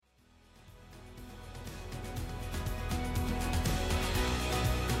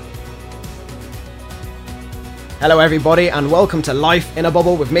Hello everybody and welcome to Life in a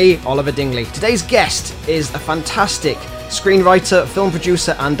Bubble with me, Oliver Dingley. Today's guest is a fantastic screenwriter, film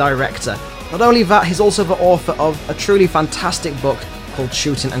producer and director. Not only that, he's also the author of a truly fantastic book called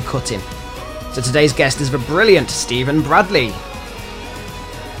Shooting and Cutting. So today's guest is the brilliant Stephen Bradley.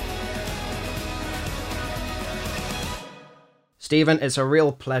 Stephen, it's a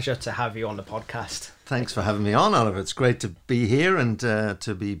real pleasure to have you on the podcast. Thanks for having me on, Oliver. It's great to be here and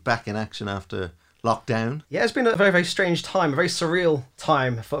to be back in action after lockdown. Yeah, it's been a very, very strange time, a very surreal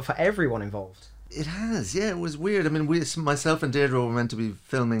time for everyone involved. It has, yeah, it was weird. I mean, myself and Deirdre were meant to be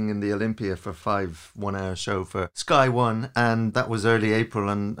filming in the Olympia for 5 one-hour show for Sky One, and that was early April,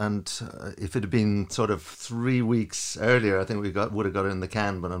 and if it had been sort of 3 weeks earlier, I think we would have got it in the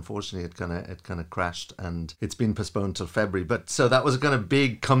can, but unfortunately it kind of crashed, and it's been postponed till February. But so that was a kind of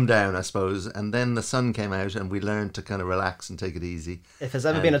big come down, I suppose, and then the sun came out, and we learned to kind of relax and take it easy. If there's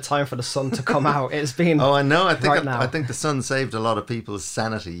ever been a time for the sun to come out, it's been. Oh, I know. I now. think the sun saved a lot of people's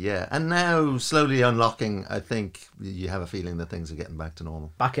sanity. Yeah, and now slowly unlocking, I think you have a feeling that things are getting back to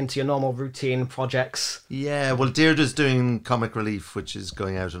normal. Back into your normal routine projects. Yeah, well, Deirdre's doing Comic Relief, which is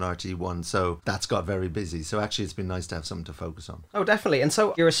going out on RT1, so that's got very busy. So actually it's been nice to have something to focus on. Oh, definitely. And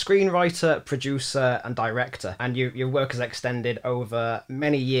so you're a screenwriter, producer and director, and your work has extended over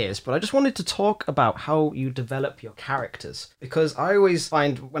many years. But I just wanted to talk about how you develop your characters, because I always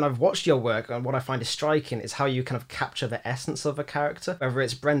find when I've watched your work, and what I find is striking is how you kind of capture the essence of a character, whether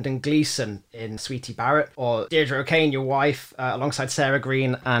it's Brendan Gleeson in Sweetie Barrett or Deirdre O'Kane, your wife, alongside Sarah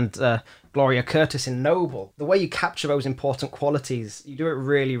Greene and Gloria Curtis in Noble. The way you capture those important qualities, you do it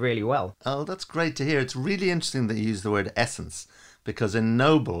really, really well. Oh, that's great to hear. It's really interesting that you use the word essence, because in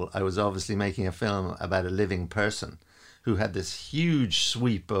Noble, I was obviously making a film about a living person who had this huge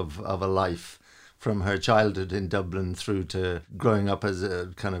sweep of a life from her childhood in Dublin through to growing up as a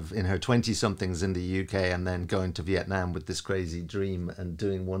kind of in her 20-somethings in the UK and then going to Vietnam with this crazy dream and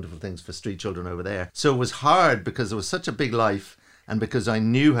doing wonderful things for street children over there. So it was hard because it was such a big life, and because I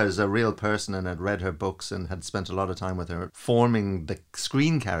knew her as a real person and had read her books and had spent a lot of time with her forming the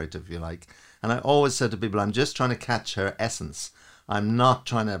screen character, if you like. And I always said to people, I'm just trying to catch her essence. I'm not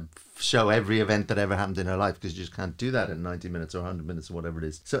trying to show every event that ever happened in her life, because you just can't do that in 90 minutes or 100 minutes or whatever it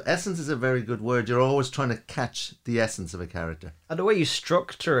is. So essence is a very good word. You're always trying to catch the essence of a character. And the way you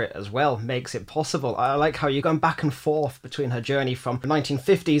structure it as well makes it possible. I like how you're going back and forth between her journey from the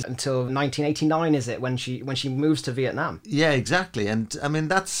 1950s until 1989, is it, when she moves to Vietnam? Yeah, exactly. And I mean,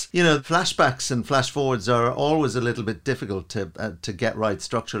 that's, you know, flashbacks and flash forwards are always a little bit difficult to get right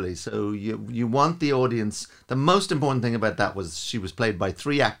structurally. So you want the audience. The most important thing about that was she was played by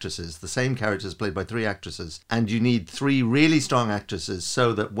 3 actresses. The same characters played by 3 actresses, and you need 3 really strong actresses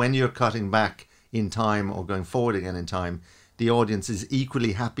so that when you're cutting back in time or going forward again in time, the audience is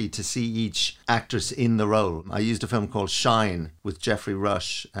equally happy to see each actress in the role. I used a film called Shine with Geoffrey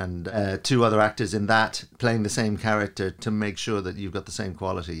Rush and 2 other actors in that playing the same character to make sure that you've got the same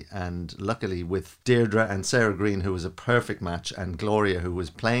quality. And luckily with Deirdre and Sarah Greene, who was a perfect match, and Gloria, who was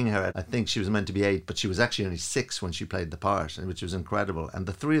playing her, I think she was meant to be 8, but she was actually only 6 when she played the part, which was incredible. And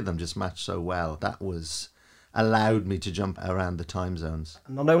the 3 of them just matched so well. That was allowed me to jump around the time zones.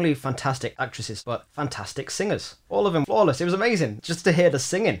 Not only fantastic actresses, but fantastic singers. All of them flawless. It was amazing just to hear the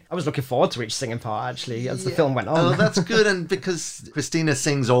singing. I was looking forward to each singing part, actually, as the film went on. Oh, that's good. And because Christina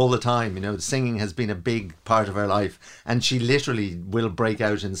sings all the time, you know, singing has been a big part of her life. And she literally will break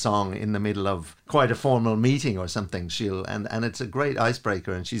out in song in the middle of quite a formal meeting or something. And it's a great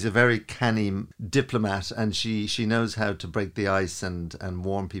icebreaker. And she's a very canny diplomat, and she knows how to break the ice and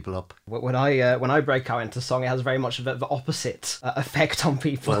warm people up. When I break out into song, it has very much of the opposite effect on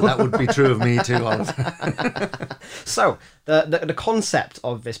people. Well, that would be true of me too, Oliver. So, the concept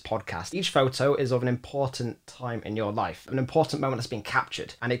of this podcast, each photo is of an important time in your life, an important moment that's been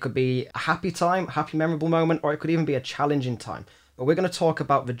captured. And it could be a happy time, a happy, memorable moment, or it could even be a challenging time. But we're going to talk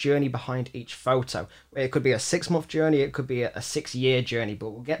about the journey behind each photo. It could be a 6-month journey, it could be a 6-year journey, but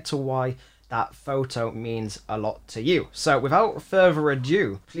we'll get to why that photo means a lot to you. So without further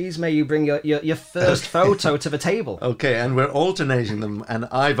ado, please may you bring your first photo to the table. Okay, and we're alternating them, and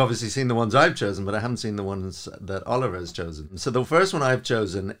I've obviously seen the ones I've chosen, but I haven't seen the ones that Oliver has chosen. So the first one I've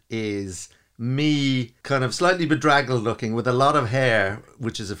chosen is me kind of slightly bedraggled looking with a lot of hair,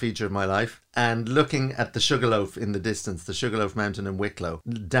 which is a feature of my life, and looking at the Sugarloaf in the distance, the Sugarloaf Mountain in Wicklow,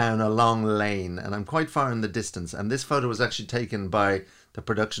 down a long lane, and I'm quite far in the distance. And this photo was actually taken by the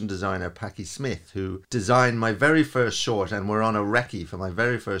production designer Packy Smith, who designed my very first short, and we're on a recce for my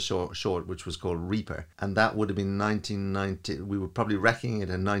very first short, which was called Reaper. And that would have been 1990. We were probably wrecking it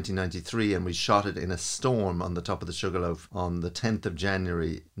in 1993, and we shot it in a storm on the top of the Sugarloaf on the 10th of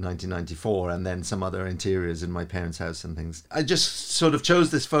January 1994, and then some other interiors in my parents' house and things. I just sort of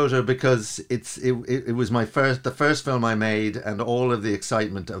chose this photo because it was the first film I made, and all of the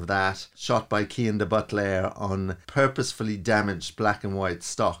excitement of that, shot by Cian de Butler on purposefully damaged black and white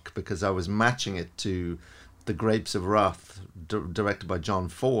stock, because I was matching it to The Grapes of Wrath, directed by John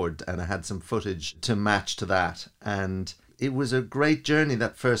Ford, and I had some footage to match to that. And it was a great journey,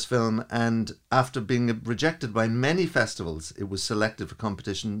 that first film, and after being rejected by many festivals, it was selected for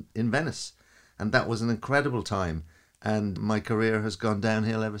competition in Venice, and that was an incredible time. And my career has gone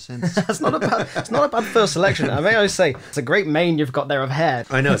downhill ever since. It's not a bad first selection. I may always say, it's a great mane you've got there of hair.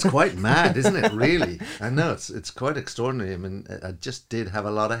 I know, it's quite mad, isn't it, really? I know, it's quite extraordinary. I mean, I just did have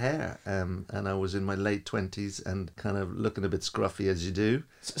a lot of hair. And I was in my late 20s and kind of looking a bit scruffy, as you do.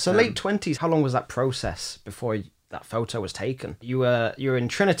 So late 20s, how long was that process before that photo was taken? You were in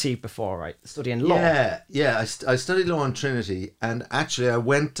Trinity before, right? Studying law. Yeah. I studied law in Trinity, and actually I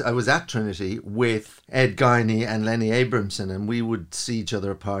was at Trinity with Ed Guiney and Lenny Abramson, and we would see each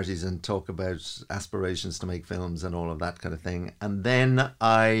other at parties and talk about aspirations to make films and all of that kind of thing. And then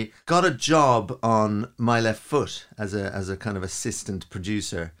I got a job on My Left Foot as a kind of assistant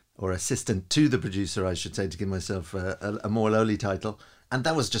producer, or assistant to the producer, I should say, to give myself a more lowly title. And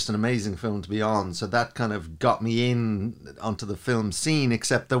that was just an amazing film to be on. So that kind of got me in onto the film scene,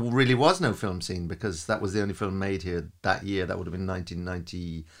 except there really was no film scene, because that was the only film made here that year. That would have been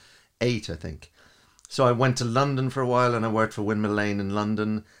 1998, I think. So I went to London for a while, and I worked for Windmill Lane in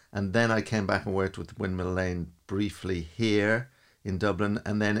London. And then I came back and worked with Windmill Lane briefly here in Dublin.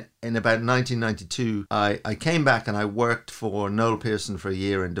 And then in about 1992, I came back and I worked for Noel Pearson for a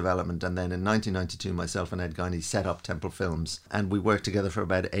year in development. And then in 1992, myself and Ed Guiney set up Temple Films, and we worked together for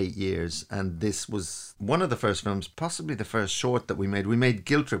about 8 years. And this was one of the first films, possibly the first short that we made. We made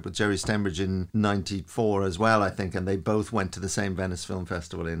Guilt Trip with Jerry Stembridge in 94 as well, I think. And they both went to the same Venice Film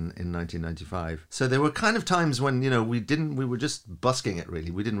Festival in 1995. So there were kind of times when, we were just busking it, really.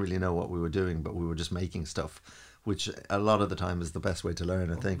 We didn't really know what we were doing, but we were just making stuff, which a lot of the time is the best way to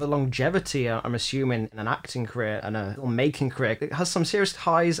learn, I think. The longevity, I'm assuming, in an acting career and a filmmaking career, it has some serious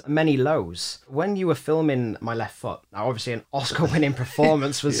highs, many lows. When you were filming My Left Foot, now obviously an Oscar-winning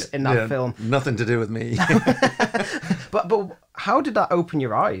performance was in that film. Nothing to do with me. But how did that open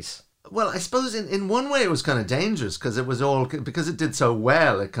your eyes? Well, I suppose in one way it was kind of dangerous, because it did so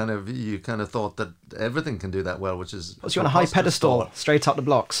well. You kind of thought that everything can do that well, which is... Was you on a high pedestal, straight up the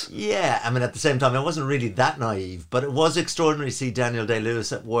blocks? Yeah, I mean, at the same time, I wasn't really that naive, but it was extraordinary to see Daniel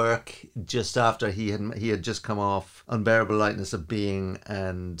Day-Lewis at work just after he had just come off Unbearable Lightness of Being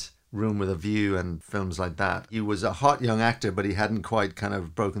and Room with a View and films like that. He was a hot young actor, but he hadn't quite kind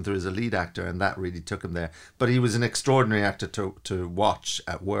of broken through as a lead actor, and that really took him there. But he was an extraordinary actor to watch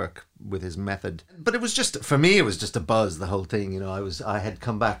at work with his method. But it was just, for me, it was just a buzz, the whole thing. I had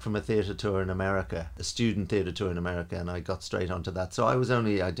come back from a theatre tour in America, a student theatre tour in America, and I got straight onto that. So I was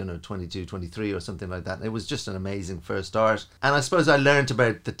only, 22, 23 or something like that. And it was just an amazing first start. And I suppose I learned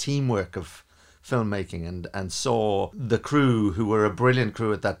about the teamwork of filmmaking and saw the crew, who were a brilliant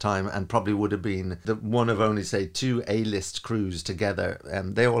crew at that time, and probably would have been one of only, say, 2 A-list crews together.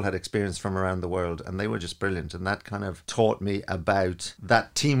 They all had experience from around the world, and they were just brilliant. And that kind of taught me about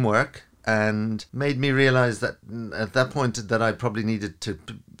that teamwork and made me realise that at that point that I probably needed to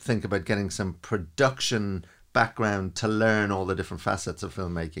think about getting some production background to learn all the different facets of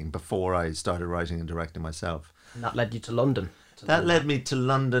filmmaking before I started writing and directing myself. And that led you to London. That led me to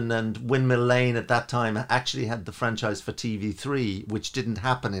London, and Windmill Lane at that time actually had the franchise for TV3, which didn't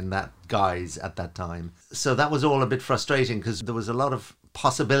happen in that guise at that time. So that was all a bit frustrating, because there was a lot of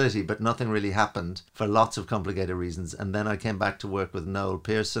possibility, but nothing really happened for lots of complicated reasons. And then I came back to work with Noel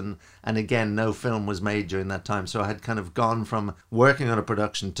Pearson, and again, no film was made during that time. So I had kind of gone from working on a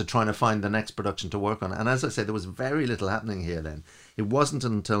production to trying to find the next production to work on. And as I say, there was very little happening here then. It wasn't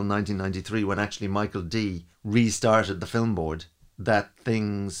until 1993, when actually Michael D restarted the film board, that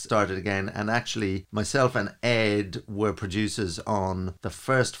things started again. And actually myself and Ed were producers on the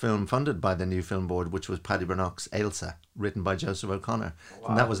first film funded by the new film board, which was Paddy Brannock's Ailsa, written by Joseph O'Connor. Wow.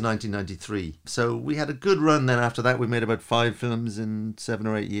 And that was 1993. So we had a good run then. After that, we made about 5 films in 7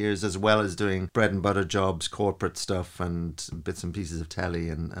 or 8 years, as well as doing bread and butter jobs, corporate stuff, and bits and pieces of telly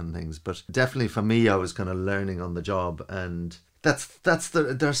and things. But definitely for me, I was kind of learning on the job, and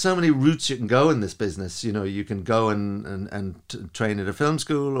there are so many routes you can go in this business. You know, you can go and train at a film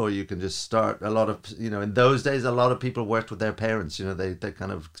school, or you can just start. A lot of, you know, in those days, a lot of people worked with their parents. You know, they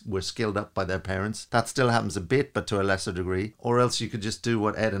kind of were skilled up by their parents. That still happens a bit, but to a lesser degree. Or else you could just do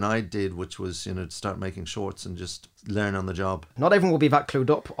what Ed and I did, which was, you know, start making shorts and just learn on the job. Not everyone will be that clued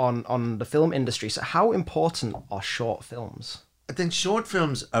up on the film industry. So how important are short films? I think short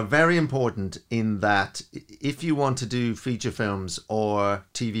films are very important in that if you want to do feature films or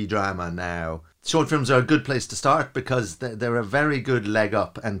TV drama now, short films are a good place to start because they're a very good leg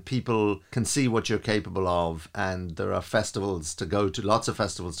up and people can see what you're capable of, and there are festivals to go to, lots of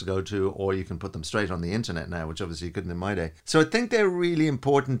festivals to go to, or you can put them straight on the internet now, which obviously you couldn't in my day. So I think they're really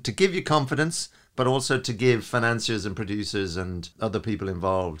important to give you confidence, but also to give financiers and producers and other people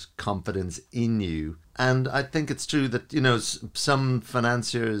involved confidence in you. And I think it's true that, you know, some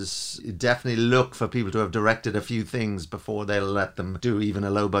financiers definitely look for people to have directed a few things before they'll let them do even a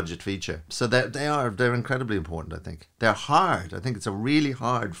low budget feature. So they're incredibly important, I think. They're hard. I think it's a really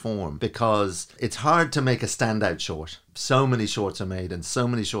hard form because it's hard to make a standout short. So many shorts are made and so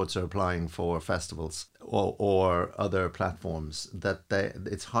many shorts are applying for festivals or other platforms that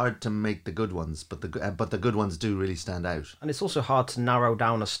it's hard to make the good ones, but the good ones do really stand out. And it's also hard to narrow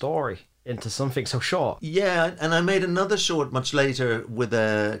down a story into something so short. Yeah, and I made another short much later with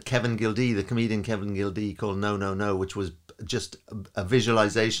Kevin Gildee, the comedian Kevin Gildee, called No No No, which was just a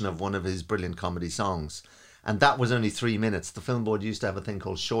visualization of one of his brilliant comedy songs. And that was only 3 minutes. The film board used to have a thing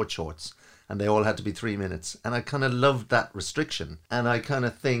called short shorts, and they all had to be 3 minutes. And I kind of loved that restriction. And I kind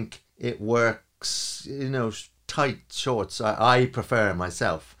of think it works, you know, tight shorts. I prefer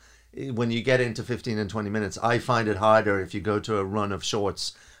myself. When you get into 15 and 20 minutes, I find it harder if you go to a run of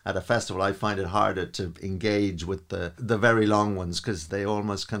shorts at a festival. I find it harder to engage with the very long ones because they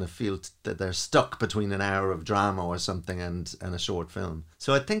almost kind of feel that they're stuck between an hour of drama or something and a short film.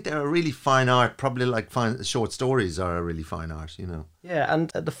 So I think they're a really fine art, probably like short stories are a really fine art, you know. Yeah, and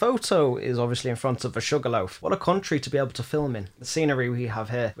the photo is obviously in front of a Sugarloaf. What a country to be able to film in. The scenery we have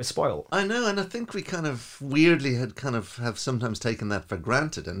here is spoiled. I know, and I think we kind of weirdly have sometimes taken that for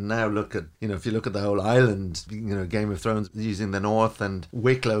granted. And now look at, you know, if you look at the whole island, you know, Game of Thrones using the North and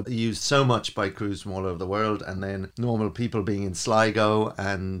Wicklow used so much by crews from all over the world, and then normal people being in Sligo,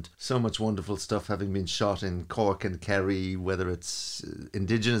 and so much wonderful stuff having been shot in Cork and Kerry, whether it's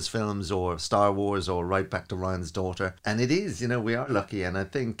Indigenous films or Star Wars or right back to Ryan's Daughter. And it is, you know, we are lucky, and I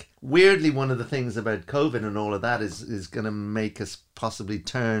think weirdly one of the things about COVID and all of that is going to make us possibly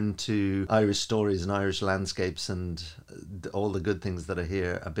turn to Irish stories and Irish landscapes and all the good things that are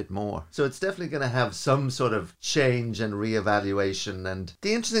here a bit more. So it's definitely going to have some sort of change and reevaluation. And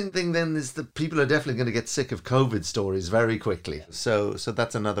the interesting thing then is that people are definitely going to get sick of COVID stories very quickly. So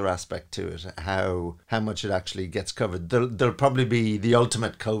that's another aspect to it, how much it actually gets covered. There'll probably be the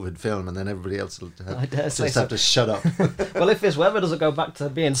ultimate COVID film, and then everybody else will have to shut up. Well, if this weather doesn't go back to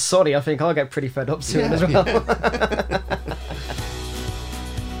being sunny, I think I'll get pretty fed up soon as well. Yeah.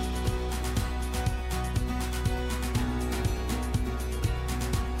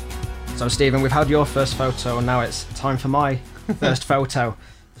 So, Stephen, we've had your first photo, and now it's time for my first photo.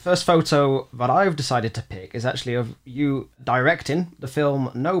 The first photo that I've decided to pick is actually of you directing the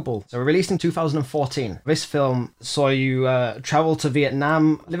film Noble. So, released in 2014. This film saw you travel to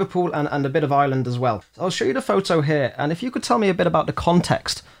Vietnam, Liverpool, and a bit of Ireland as well. So I'll show you the photo here, and if you could tell me a bit about the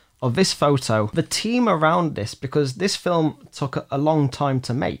context of this photo, the team around this, because this film took a long time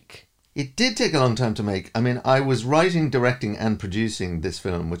to make. It did take a long time to make. I mean, I was writing, directing and producing this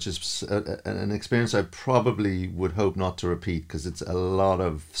film, which is an experience I probably would hope not to repeat because it's a lot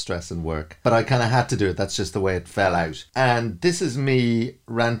of stress and work. But I kind of had to do it. That's just the way it fell out. And this is me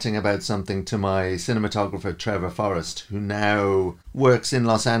ranting about something to my cinematographer, Trevor Forrest, who now works in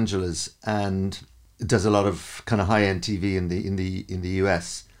Los Angeles and does a lot of kind of high-end TV in the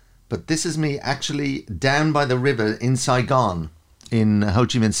US. But this is me actually down by the river in Saigon, in Ho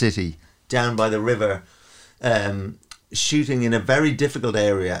Chi Minh City, down by the river, shooting in a very difficult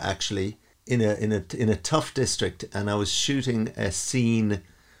area, actually, in a tough district. And I was shooting a scene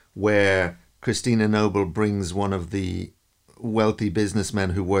where Christina Noble brings one of the wealthy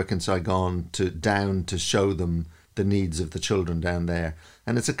businessmen who work in Saigon down to show them the needs of the children down there.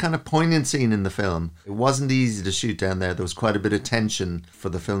 And it's a kind of poignant scene in the film. It wasn't easy to shoot down there. There was quite a bit of tension for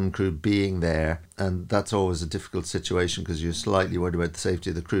the film crew being there. And that's always a difficult situation because you're slightly worried about the safety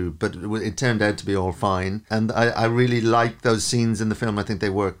of the crew. But it turned out to be all fine. And I really like those scenes in the film. I think they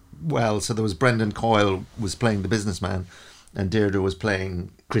work well. So there was Brendan Coyle was playing the businessman. and Deirdre was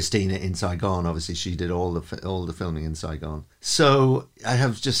playing Christina in Saigon. Obviously, she did all the filming in Saigon. So I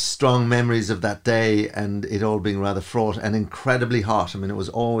have just strong memories of that day, and it all being rather fraught and incredibly hot. I mean, it was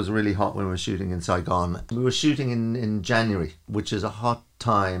always really hot when we were shooting in Saigon. We were shooting in January, which is a hot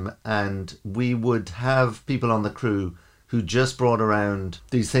time, and we would have people on the crew who just brought around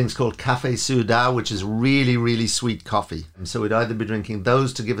these things called Café Souda, which is really, really sweet coffee. And so we'd either be drinking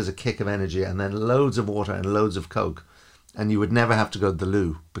those to give us a kick of energy, and then loads of water and loads of Coke. And you would never have to go to the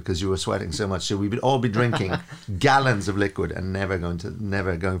loo because you were sweating so much. So we would all be drinking gallons of liquid and never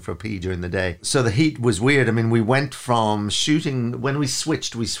going for a pee during the day. So the heat was weird. I mean, we went from shooting, when we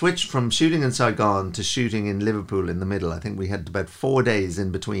switched from shooting in Saigon to shooting in Liverpool in the middle. I think we had about 4 days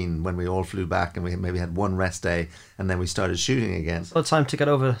in between when we all flew back, and we maybe had one rest day, and then we started shooting again. No time to get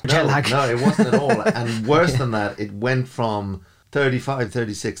over jet lag. No, it wasn't at all. And worse than that, it went from 35,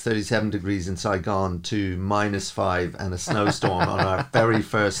 36, 37 degrees in Saigon to -5 and a snowstorm on our very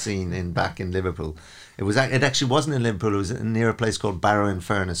first scene back in Liverpool. It actually wasn't in Liverpool. It was near a place called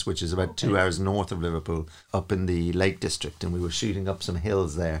Barrow-in-Furness, which is about 2 hours north of Liverpool, up in the Lake District, and we were shooting up some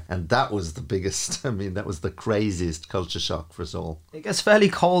hills there. And that was the biggest, I mean, that was the craziest culture shock for us all. It gets fairly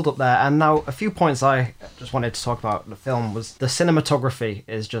cold up there, and now a few points I just wanted to talk about the film was the cinematography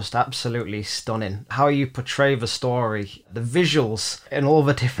is just absolutely stunning. How you portray the story, the visuals in all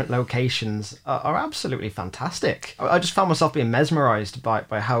the different locations are absolutely fantastic. I just found myself being mesmerised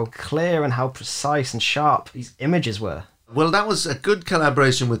by how clear and how precise and sharp these images were. Well, that was a good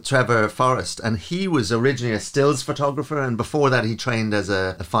collaboration with Trevor Forrest, and he was originally a stills photographer, and before that he trained as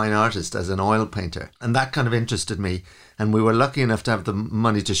a fine artist, as an oil painter, and that kind of interested me. And we were lucky enough to have the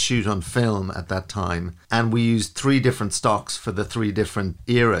money to shoot on film at that time, and we used 3 different stocks for the 3 different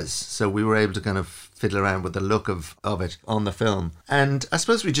eras, so we were able to kind of fiddle around with the look of it on the film. And I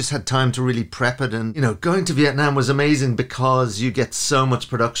suppose we just had time to really prep it, and going to Vietnam was amazing because you get so much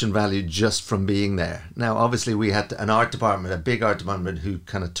production value just from being there. Now obviously we had an art department, a big art department, who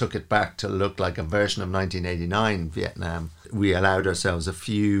kind of took it back to look like a version of 1989 Vietnam. We allowed ourselves a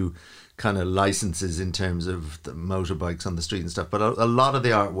few kind of licenses in terms of the motorbikes on the street and stuff, but a lot of the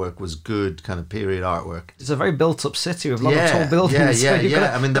artwork was good kind of period artwork. It's a very built up city with a lot of tall buildings.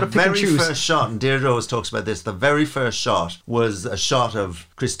 I mean, the very first shot, and Deirdre always talks about this, the very first shot was a shot of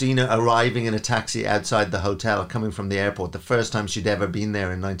Christina arriving in a taxi outside the hotel coming from the airport, the first time she'd ever been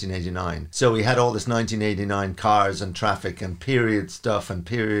there in 1989. So we had all this 1989 cars and traffic and period stuff and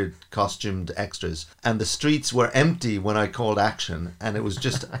period costumed extras, and the streets were empty when I called action, and it was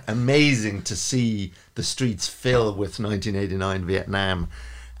just amazing to see the streets fill with 1989 Vietnam,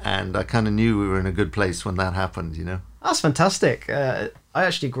 and I kind of knew we were in a good place when that happened, That's fantastic. I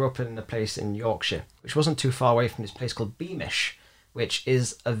actually grew up in a place in Yorkshire, which wasn't too far away from this place called Beamish, which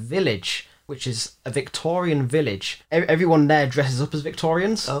is a village, which is a Victorian village. Everyone there dresses up as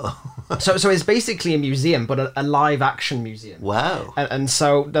Victorians. Oh. So it's basically a museum, but a live action museum. Wow. And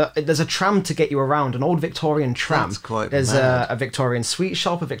so there's a tram to get you around, an old Victorian tram. That's quite There's mad. a Victorian sweet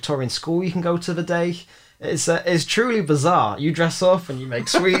shop, a Victorian school you can go to the day. It's truly bizarre. You dress up and you make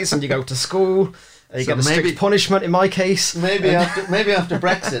sweets and you go to school. You get a strict punishment in my case. Maybe after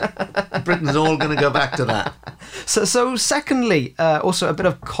Brexit, Britain's all going to go back to that. So secondly, also a bit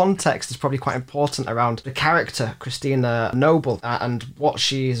of context is probably quite important around the character Christina Noble and what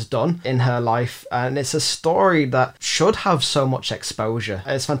she's done in her life. And it's a story that should have so much exposure.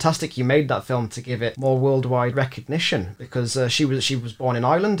 It's fantastic you made that film to give it more worldwide recognition, because she was born in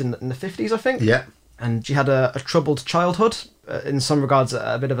Ireland in the 50s, I think. Yeah. And she had a troubled childhood. In some regards,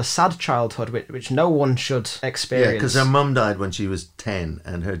 a bit of a sad childhood, which no one should experience. Yeah, because her mum died when she was 10,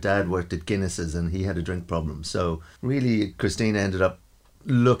 and her dad worked at Guinness's, and he had a drink problem. So really, Christina ended up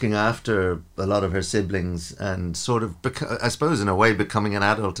looking after a lot of her siblings and sort of, I suppose in a way, becoming an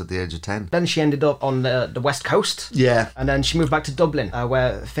adult at the age of 10. Then she ended up on the West Coast. Yeah. And then she moved back to Dublin,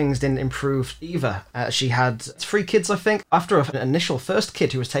 where things didn't improve either. She had 3 kids, I think, after an initial first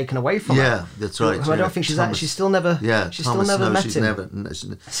kid who was taken away from her. Yeah, that's right. Who I don't think she's still never met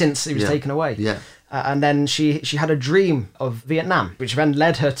him since he was taken away. Yeah. And then she had a dream of Vietnam, which then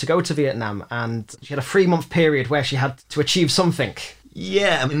led her to go to Vietnam, and she had a 3-month period where she had to achieve something.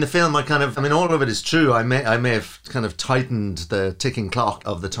 Yeah, I mean, the film, all of it is true. I may have kind of tightened the ticking clock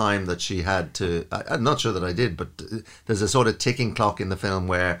of the time that she had to, I'm not sure that I did, but there's a sort of ticking clock in the film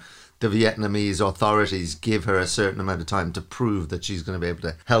where the Vietnamese authorities give her a certain amount of time to prove that she's going to be able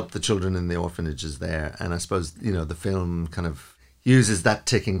to help the children in the orphanages there. And I suppose, the film kind of uses that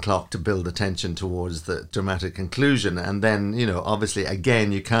ticking clock to build the tension towards the dramatic conclusion. And then, obviously,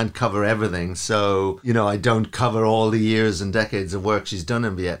 again, you can't cover everything. So, I don't cover all the years and decades of work she's done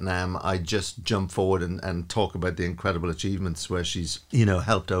in Vietnam. I just jump forward and talk about the incredible achievements where she's,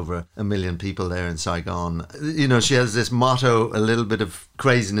 helped over 1 million people there in Saigon. She has this motto, a little bit of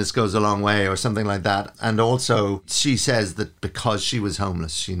craziness goes a long way, or something like that. And also, she says that because she was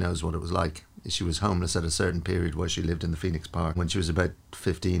homeless, she knows what it was like. She was homeless at a certain period where she lived in the Phoenix Park when she was about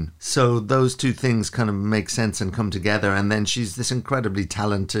 15. So those two things kind of make sense and come together. And then she's this incredibly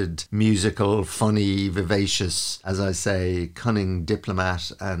talented, musical, funny, vivacious, as I say, cunning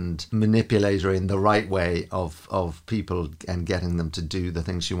diplomat and manipulator in the right way of people and getting them to do the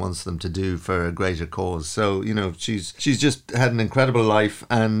things she wants them to do for a greater cause. So, she's just had an incredible life,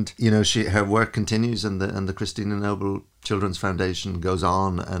 and, her work continues, and the Christina Noble Children's Foundation goes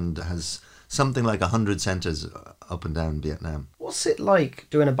on and has something like 100 centres up and down Vietnam. What's it like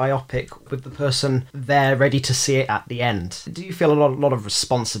doing a biopic with the person there ready to see it at the end? Do you feel a lot of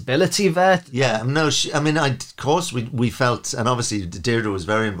responsibility there? Yeah, no, of course we felt, and obviously Deirdre was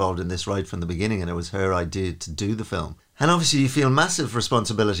very involved in this right from the beginning, and it was her idea to do the film. And obviously you feel massive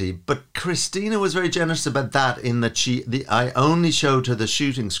responsibility, but Christina was very generous about that, in that I only showed her the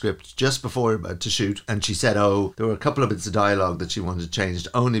shooting script just before to shoot, and she said, there were a couple of bits of dialogue that she wanted changed,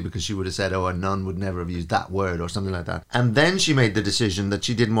 only because she would have said, a nun would never have used that word or something like that. And then she made the decision that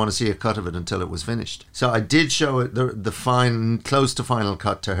she didn't want to see a cut of it until it was finished. So I did show it, the close to final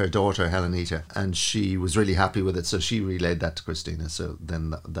cut, to her daughter, Helenita, and she was really happy with it, so she relayed that to Christina, so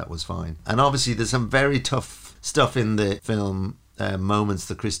then that was fine. And obviously there's some very tough stuff in the film, moments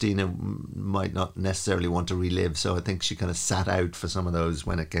that Christina might not necessarily want to relive, so I think she kind of sat out for some of those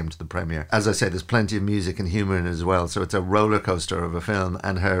when it came to the premiere. As I say, there's plenty of music and humour in it as well, so it's a roller coaster of a film,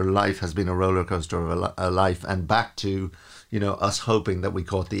 and her life has been a roller coaster of a life, and back to us hoping that we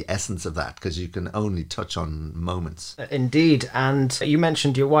caught the essence of that, because you can only touch on moments. Indeed. And you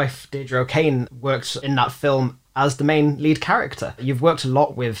mentioned your wife Deirdre O'Kane works in that film as the main lead character. You've worked a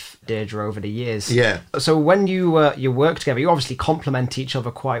lot with Deirdre over the years. Yeah. So when you work together, you obviously complement each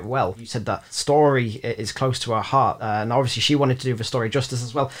other quite well. You said that story is close to her heart, and obviously she wanted to do the story justice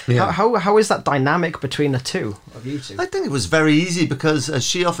as well. Yeah. How is that dynamic between the two of you two? I think it was very easy because, as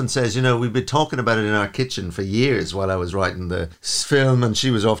she often says, we've been talking about it in our kitchen for years while I was writing the film, and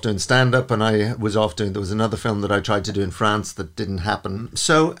she was off doing stand-up, and I was off doing, there was another film that I tried to do in France that didn't happen.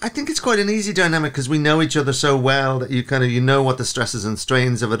 So I think it's quite an easy dynamic because we know each other so well that you know what the stresses and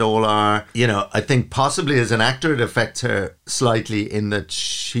strains of it all are. I think possibly as an actor it affects her slightly, in that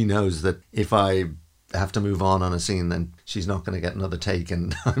she knows that if I have to move on a scene, then she's not going to get another take,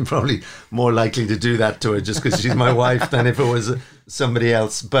 and I'm probably more likely to do that to her just because she's my wife than if it was somebody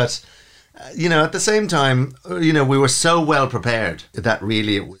else. But at the same time, we were so well prepared that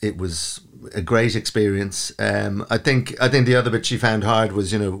really it was a great experience. I think the other bit she found hard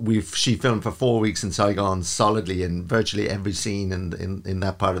was, she filmed for 4 weeks in Saigon solidly in virtually every scene in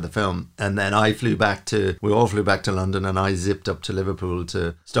that part of the film, and then we all flew back to London, and I zipped up to Liverpool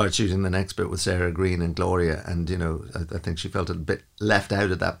to start shooting the next bit with Sarah Green and Gloria, and I think she felt a bit left out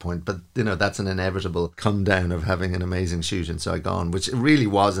at that point, but that's an inevitable come down of having an amazing shoot in Saigon, which really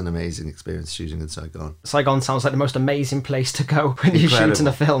was an amazing experience shooting in Saigon. Saigon sounds like the most amazing place to go when you're shooting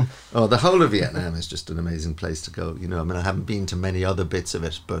a film. Oh, the whole of Vietnam is just an amazing place to go. I haven't been to many other bits of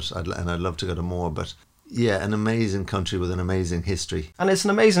it, but I'd love to go to more. But yeah, an amazing country with an amazing history. And it's an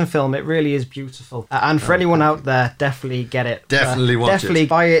amazing film. It really is beautiful. And for anyone out there, definitely get it. Definitely watch it. Definitely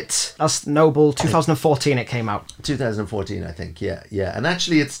buy it. That's Noble. 2014 it came out. 2014, I think. Yeah. And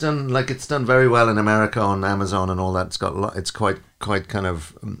actually, it's done very well in America on Amazon and all that. It's quite kind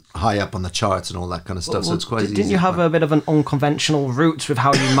of high up on the charts and all that kind of stuff. So it's quite easy. Didn't you have a bit of an unconventional route with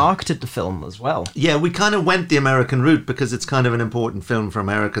how you marketed the film as well? Yeah, we kind of went the American route because it's kind of an important film for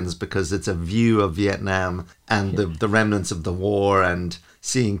Americans, because it's a view of Vietnam and the remnants of the war, and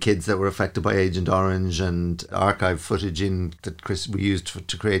seeing kids that were affected by Agent Orange, and archive footage that we used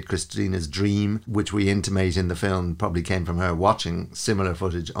to create Christina's dream, which we intimate in the film probably came from her watching similar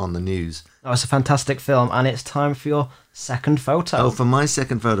footage on the news. Oh, it's a fantastic film, and it's time for your second photo. Oh, for my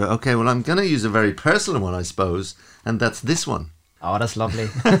second photo. Okay, well, I'm going to use a very personal one, I suppose, and that's this one. Oh, that's lovely.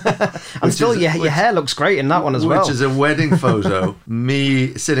 And still, your hair looks great in that one as well. Which is a wedding photo.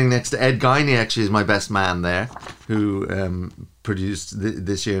 Me sitting next to Ed Guiney, actually, is my best man there, who produced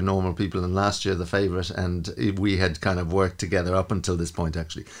this year Normal People and last year The Favourite, and we had kind of worked together up until this point,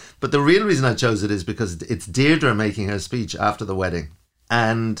 actually. But the real reason I chose it is because it's Deirdre making her speech after the wedding.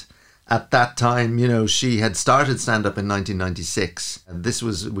 And at that time, she had started stand-up in 1996.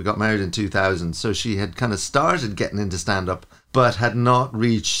 We got married in 2000, so she had kind of started getting into stand-up but had not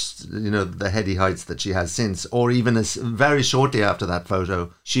reached, the heady heights that she has since. Or even as very shortly after that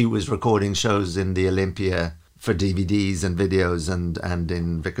photo, she was recording shows in the Olympia for DVDs and videos and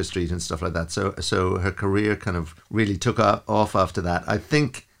in Vicar Street and stuff like that. So her career kind of really took off after that. I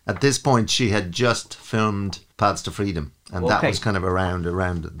think at this point she had just filmed Paths to Freedom, and that was kind of around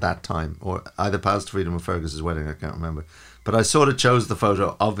that time, or either Paths to Freedom or Fergus's wedding, I can't remember. But I sort of chose the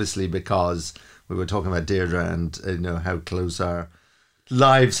photo obviously because we were talking about Deirdre and how close our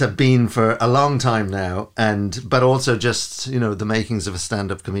lives have been for a long time now, but also just the makings of a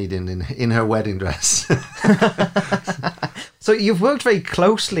stand-up comedian in her wedding dress. So you've worked very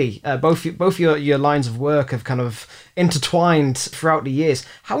closely. Both your lines of work have kind of intertwined throughout the years.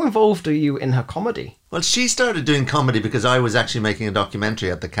 How involved are you in her comedy? Well, she started doing comedy because I was actually making a documentary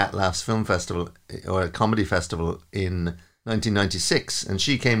at the Cat Laughs Film Festival, or a comedy festival in 1996, and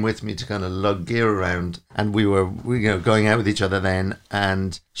she came with me to kind of lug gear around, and we were going out with each other then,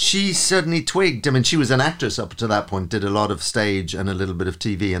 and she suddenly twigged. I mean, she was an actress up to that point, did a lot of stage and a little bit of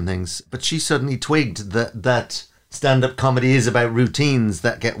TV and things, but she suddenly twigged that stand-up comedy is about routines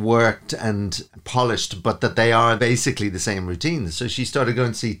that get worked and polished, but that they are basically the same routines. So she started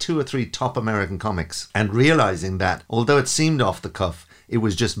going to see 2 or 3 top American comics and realizing that although it seemed off the cuff, it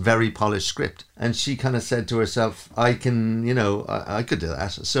was just very polished script. And she kind of said to herself, I can, I could do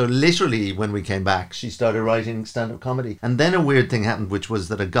that. So literally when we came back, she started writing stand-up comedy. And then a weird thing happened, which was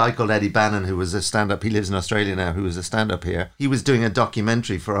that a guy called Eddie Bannon, who was a stand-up, he lives in Australia now, who was a stand-up here, he was doing a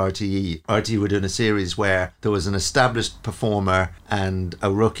documentary for RTE. RTE were doing a series where there was an established performer and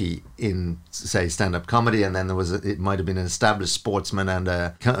a rookie in, say, stand-up comedy, and then there was it might have been an established sportsman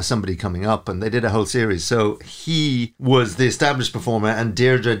and somebody coming up, and they did a whole series. So he was the established performer, and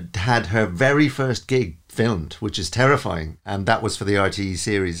Deirdre had her very first gig filmed, which is terrifying, and that was for the RTE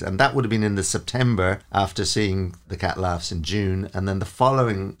series, and that would have been in the September after seeing The Cat Laughs in June, and then the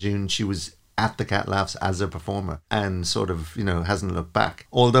following June she was at the Cat Laughs as a performer, and sort of hasn't looked back.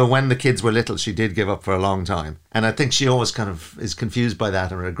 Although when the kids were little, she did give up for a long time, and I think she always kind of is confused by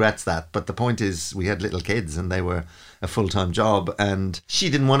that and regrets that. But the point is, we had little kids and they were a full-time job, and she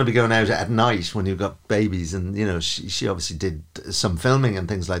didn't want to be going out at night when you've got babies, and she obviously did some filming and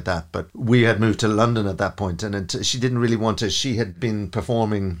things like that, but we had moved to London at that point, and she didn't really want to. She had been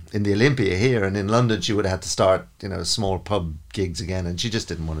performing in the Olympia here, and in London she would have had to start small pub gigs again, and she just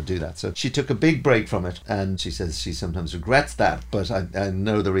didn't want to do that. So she took a big break from it, and she says she sometimes regrets that, but I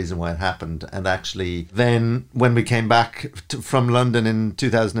know the reason why it happened. And actually then when we came back from London in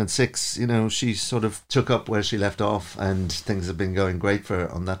 2006, she sort of took up where she left off, and things have been going great for her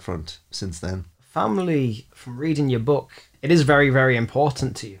on that front since then. Family, from reading your book, it is very, very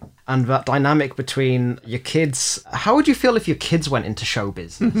important to you. And that dynamic between your kids, how would you feel if your kids went into show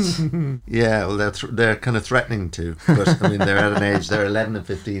business? Yeah, well, they're kind of threatening to, but I mean, they're at an age, they're 11 and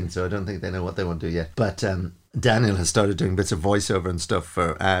 15, so I don't think they know what they want to do yet. But Daniel has started doing bits of voiceover and stuff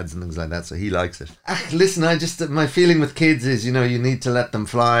for ads and things like that, so he likes it. Listen, my feeling with kids is, you need to let them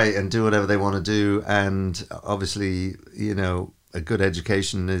fly and do whatever they want to do, and obviously, a good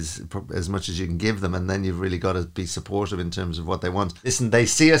education is as much as you can give them, and then you've really got to be supportive in terms of what they want. Listen, they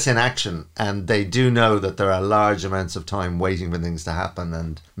see us in action, and they do know that there are large amounts of time waiting for things to happen,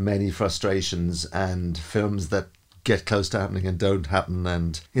 and many frustrations, and films that get close to happening and don't happen,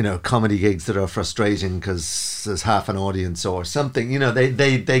 and comedy gigs that are frustrating because there's half an audience or something.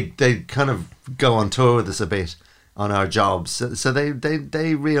 They kind of go on tour with us a bit on our jobs, so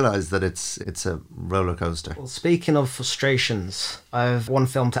they realize that it's a roller coaster. Well, speaking of frustrations, I have one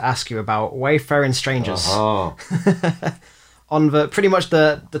film to ask you about: Wayfaring Strangers. Oh. On pretty much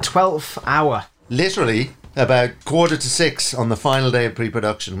the 12th hour, literally about 5:45 on the final day of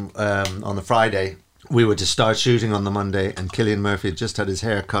pre-production, on the Friday, we were to start shooting on the Monday, and Cillian Murphy had just had his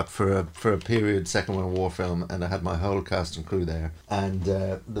hair cut for a period Second World War film, and I had my whole cast and crew there. And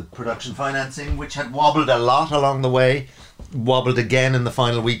the production financing, which had wobbled a lot along the way, wobbled again in the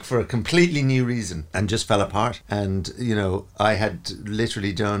final week for a completely new reason, and just fell apart. And I had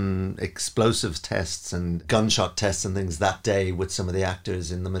literally done explosives tests and gunshot tests and things that day with some of the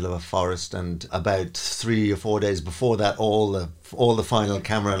actors in the middle of a forest, and about 3 or 4 days before that, all the final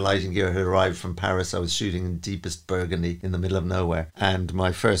camera and lighting gear had arrived from Paris. I was shooting in deepest Burgundy in the middle of nowhere, and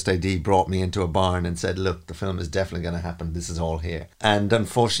my first AD brought me into a barn and said, look, the film is definitely going to happen, this is all here. And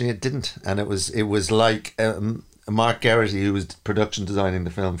unfortunately it didn't, and it was like Mark Geraghty, who was production designing the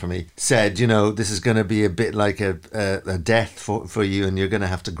film for me, said, this is going to be a bit like a death for you, and you're going to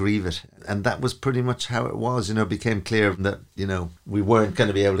have to grieve it. And that was pretty much how it was. It became clear that we weren't going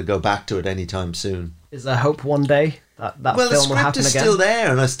to be able to go back to it anytime soon. Is there hope one day that Well, the film will script happen is again? still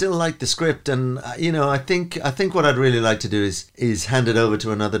there, and I still like the script. And I think what I'd really like to do is hand it over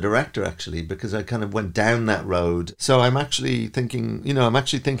to another director, actually, because I kind of went down that road. So I'm actually thinking,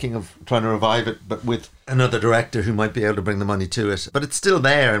 of trying to revive it, but with another director who might be able to bring the money to it. But it's still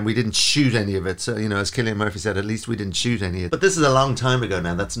there, and we didn't shoot any of it. So, as Cillian Murphy said, at least we didn't shoot any of it. But this is a long time ago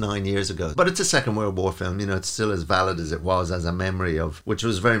now. That's 9 years ago. But it's a Second World War film. It's still as valid as it was, as a memory of, which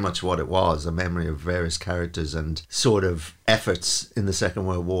was very much what it was, a memory of various characters and sort of efforts in the Second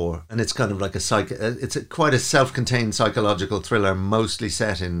World War. And it's kind of like quite a self-contained psychological thriller, mostly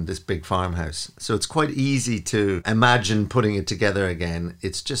set in this big farmhouse. So it's quite easy to imagine putting it together again.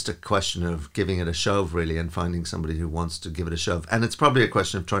 It's just a question of giving it a shove, really, and finding somebody who wants to give it a shove. And it's probably a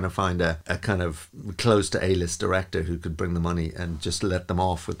question of trying to find a kind of close to A-list director who could bring the money and just let them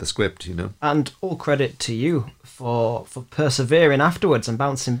off with the script, And all credit to you for persevering afterwards and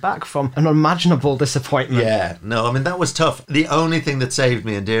bouncing back from an unimaginable disappointment. Yeah, no, I mean, that was tough. The only thing that saved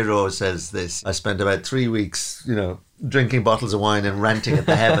me, and Deirdre always says this, I spent about 3 weeks, drinking bottles of wine and ranting at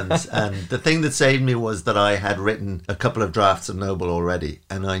the heavens. And the thing that saved me was that I had written a couple of drafts of Noble already,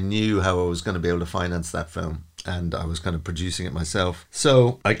 and I knew how I was going to be able to finance that film. And I was kind of producing it myself.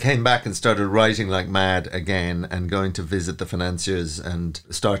 So I came back and started writing like mad again and going to visit the financiers and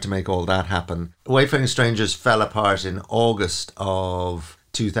start to make all that happen. Wayfaring Strangers fell apart in August of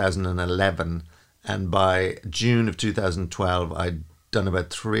 2011. And by June of 2012, I'd done about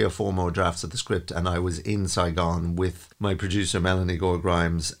 3 or 4 more drafts of the script, and I was in Saigon with my producer Melanie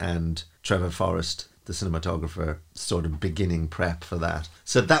Gore-Grimes and Trevor Forrest, the cinematographer, sort of beginning prep for that.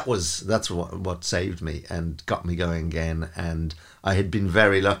 So that's what saved me and got me going again. And I had been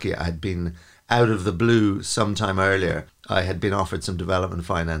very lucky. I had been out of the blue sometime earlier. I had been offered some development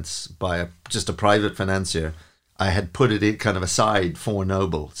finance by just a private financier. I had put it kind of aside for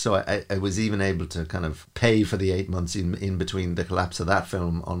Noble. So I was even able to kind of pay for the 8 months in between the collapse of that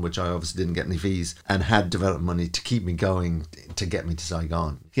film, on which I obviously didn't get any fees, and had development money to keep me going, to get me to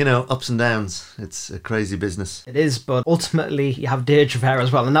Saigon. Ups and downs. It's a crazy business. It is, but ultimately you have Deirdre there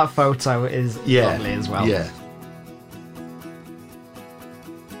as well, and that photo is lovely as well. Yeah.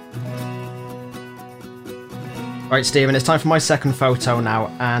 Right, Stephen, it's time for my second photo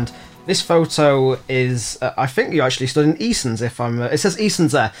now, and this photo is, I think you actually stood in Eason's, it says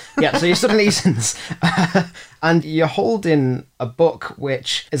Eason's there. Yeah, so you stood in Eason's. And you're holding a book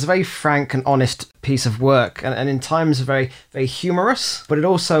which is a very frank and honest piece of work, and in times very, very humorous, but it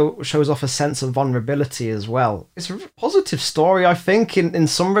also shows off a sense of vulnerability as well. It's a positive story, I think, in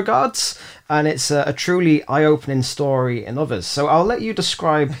some regards, and it's a truly eye-opening story in others. So I'll let you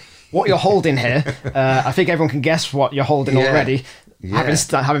describe what you're holding here. I think everyone can guess what you're holding already. Yeah.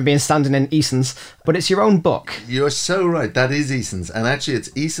 Having been standing in Eason's, but it's your own book. You're so right. That is Eason's, and actually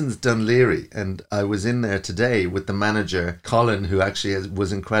it's Eason's Dunleary. And I was in there today with the manager, Colin, who actually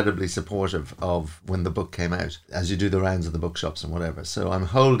was incredibly supportive of when the book came out, as you do the rounds of the bookshops and whatever. So I'm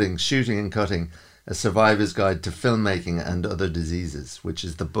holding Shooting and Cutting: A Survivor's Guide to Filmmaking and Other Diseases, which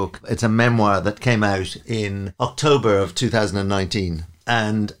is the book. It's a memoir that came out in October of 2019.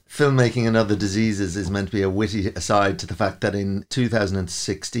 And Filmmaking and Other Diseases is meant to be a witty aside to the fact that in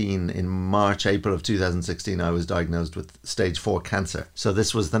 2016, in March, April of 2016, I was diagnosed with stage 4 cancer. So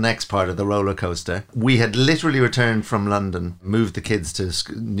this was the next part of the roller coaster. We had literally returned from London, moved the kids to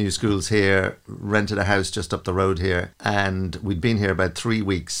new schools here, rented a house just up the road here, and we'd been here about 3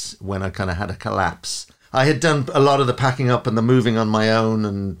 weeks when I kind of had a collapse. I had done a lot of the packing up and the moving on my own,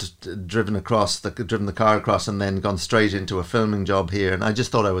 and driven the car across, and then gone straight into a filming job here. And I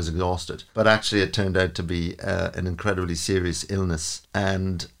just thought I was exhausted, but actually it turned out to be an incredibly serious illness,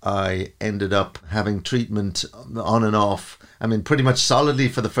 and I ended up having treatment on and off. I mean, pretty much solidly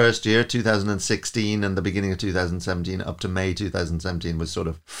for the first year, 2016, and the beginning of 2017, up to May 2017 was sort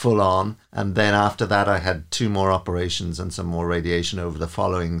of full on. And then after that, I had 2 more operations and some more radiation over the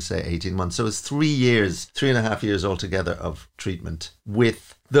following, say, 18 months. So it was 3.5 years altogether of treatment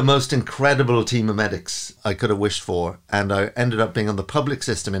with the most incredible team of medics I could have wished for. And I ended up being on the public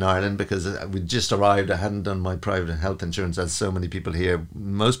system in Ireland because we'd just arrived. I hadn't done my private health insurance, as so many people here.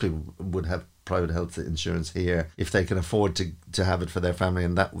 Most people would have private health insurance here if they can afford to have it for their family,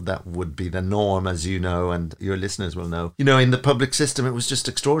 and that would be the norm, as you know, and your listeners will know. In the public system, it was just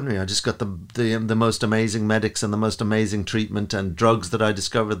extraordinary. I just got the most amazing medics and the most amazing treatment, and drugs that I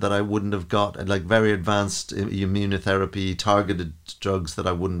discovered that I wouldn't have got, like very advanced immunotherapy, targeted drugs that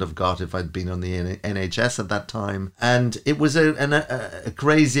I wouldn't have got if I'd been on the NHS at that time. And it was a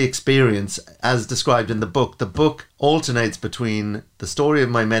crazy experience, as described in the book. The book alternates between the story of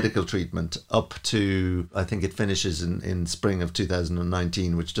my medical treatment up to, I think it finishes in spring of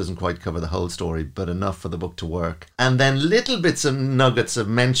 2019, which doesn't quite cover the whole story, but enough for the book to work. And then little bits of nuggets of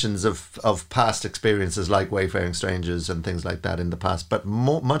mentions of past experiences like Wayfaring Strangers and things like that in the past, but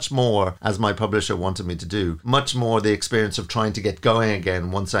much more, as my publisher wanted me to do, much more the experience of trying to get going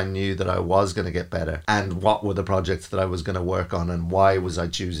again once I knew that I was going to get better, and what were the projects that I was going to work on and why was I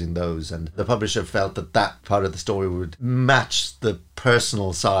choosing those. And the publisher felt that that part of the story would match the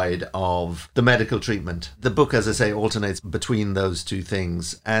personal side of the medical treatment. The book, as I say, alternates between those two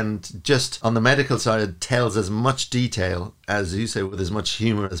things, and just on the medical side it tells as much detail, as you say, with as much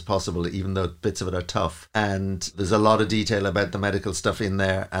humour as possible, even though bits of it are tough. And there's a lot of detail about the medical stuff in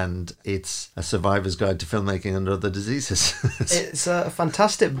there, and it's a survivor's guide to filmmaking and other diseases. It's a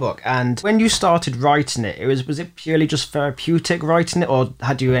fantastic book. And when you started writing it, was it purely just therapeutic writing it, or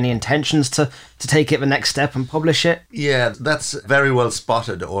had you any intentions to take it the next step and publish it? Yeah, that's very well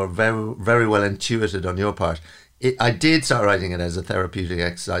spotted, or very, very well intuited on your part. I did start writing it as a therapeutic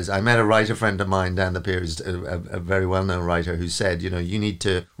exercise. I met a writer friend of mine down the pier, a very well-known writer, who said, you need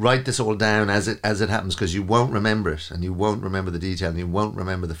to write this all down as it happens, because you won't remember it, and you won't remember the detail, and you won't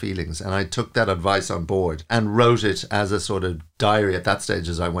remember the feelings. And I took that advice on board and wrote it as a sort of diary at that stage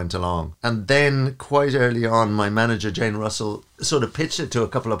as I went along. And then quite early on, my manager, Jane Russell, sort of pitched it to a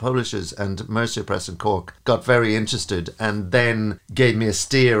couple of publishers, and Mercier Press in Cork got very interested and then gave me a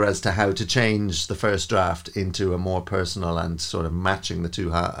steer as to how to change the first draft into a more personal and sort of matching the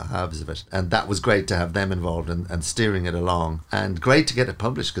two halves of it. And that was great to have them involved and steering it along, and great to get it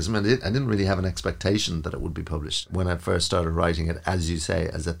published, because I didn't really have an expectation that it would be published when I first started writing it, as you say,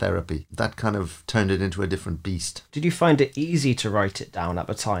 as a therapy. That kind of turned it into a different beast. Did you find it easy to write it down at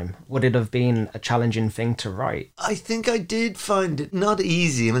the time? Would it have been a challenging thing to write? I think I did find it not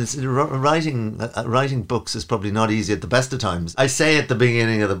easy. I mean, writing books is probably not easy at the best of times. I say at the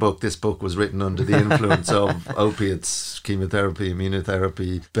beginning of the book, this book was written under the influence of opiates, chemotherapy,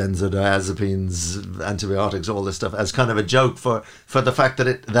 immunotherapy, benzodiazepines, antibiotics, all this stuff, as kind of a joke for the fact that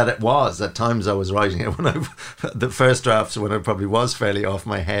it was. At times I was writing it the first drafts when I probably was fairly off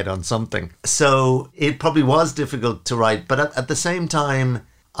my head on something. So it probably was difficult to write, but at the same time,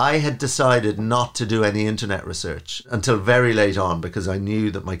 I had decided not to do any internet research until very late on, because I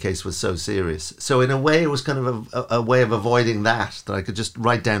knew that my case was so serious. So in a way, it was kind of a way of avoiding that I could just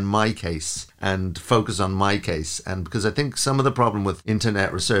write down my case and focus on my case. And because I think some of the problem with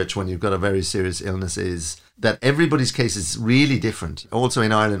internet research when you've got a very serious illness is that everybody's case is really different. Also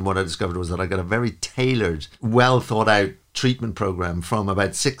in Ireland, what I discovered was that I got a very tailored, well thought out treatment program from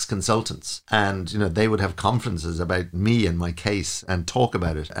about 6 consultants, and they would have conferences about me and my case and talk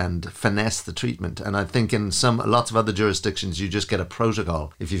about it and finesse the treatment. And I think in lots of other jurisdictions you just get a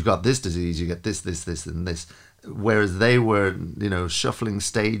protocol. If you've got this disease, you get this and this, whereas they were shuffling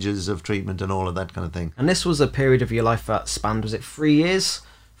stages of treatment and all of that kind of thing. And this was a period of your life that spanned, was it 3 years?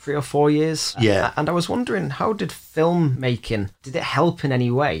 3 or 4 years? Yeah. And I was wondering, how did filmmaking, did it help in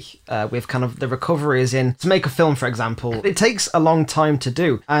any way with kind of the recovery? As in, to make a film, for example, it takes a long time to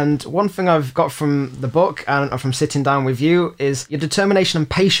do. And one thing I've got from the book and from sitting down with you is your determination and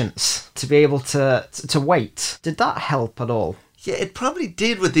patience to be able to wait. Did that help at all? Yeah, it probably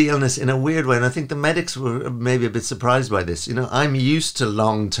did with the illness in a weird way, and I think the medics were maybe a bit surprised by this. I'm used to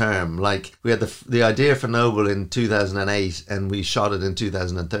long term. Like, we had the idea for Noble in 2008, and we shot it in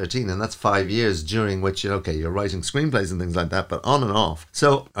 2013, and that's 5 years during which, you're writing screenplays and things like that, but on and off.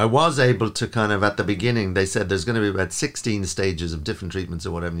 So I was able to kind of, at the beginning, they said there's going to be about 16 stages of different treatments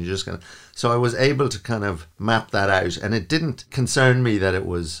or whatever, and you're just going to... So I was able to kind of map that out, and it didn't concern me that it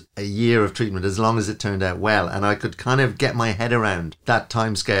was a year of treatment, as long as it turned out well, and I could kind of get my head around that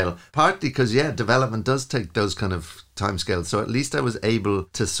time scale, partly because development does take those kind of timescales, so at least I was able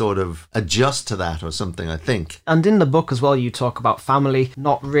to sort of adjust to that or something, I think. And in the book as well, you talk about family,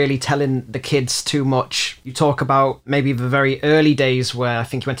 not really telling the kids too much. You talk about maybe the very early days where I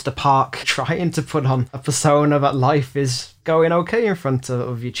think you went to the park trying to put on a persona that life is going okay in front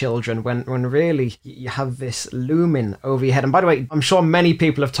of your children, when really you have this looming over your head. And by the way, I'm sure many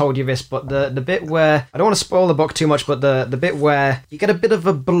people have told you this, but the bit where, I don't want to spoil the book too much, but the bit where you get a bit of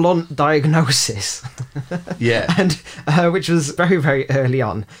a blunt diagnosis. Yeah. And which was very, very early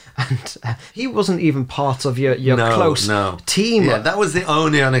on. And he wasn't even part of your close team. Yeah, that was the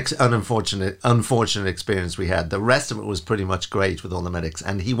only unfortunate experience we had. The rest of it was pretty much great with all the medics,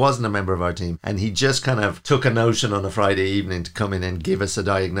 and he wasn't a member of our team, and he just kind of took a notion on a Friday evening to come in and give us a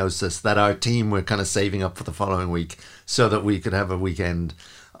diagnosis that our team were kind of saving up for the following week so that we could have a weekend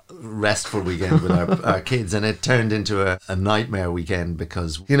restful weekend with our kids, and it turned into a nightmare weekend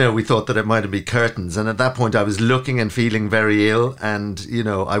because, you know, we thought that it might be curtains, and at that point I was looking and feeling very ill, and, you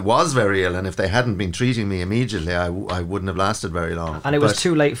know, I was very ill, and if they hadn't been treating me immediately, I wouldn't have lasted very long. And it was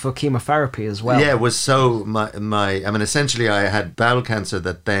too late for chemotherapy as well. Yeah, it was so, I mean, essentially I had bowel cancer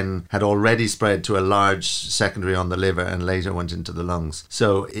that then had already spread to a large secondary on the liver and later went into the lungs.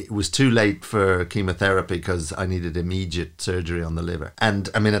 So it was too late for chemotherapy because I needed immediate surgery on the liver. And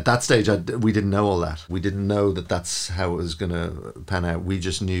I mean, at that stage, we didn't know all that. We didn't know that that's how it was going to pan out. We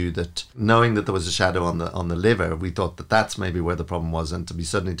just knew that, knowing that there was a shadow on the liver, we thought that that's maybe where the problem was. And to be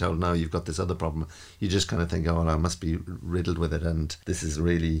suddenly told, no, you've got this other problem, you just kind of think, oh, I must be riddled with it, and this is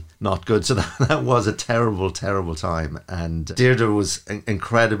really not good. So that was a terrible, terrible time. And Deirdre was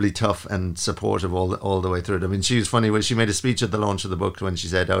incredibly tough and supportive all the way through it. I mean, she was funny when she made a speech at the launch of the book when she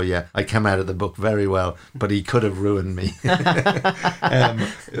said, oh yeah, I came out of the book very well, but he could have ruined me.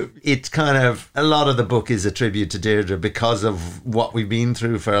 It's kind of, a lot of the book is a tribute to Deirdre because of what we've been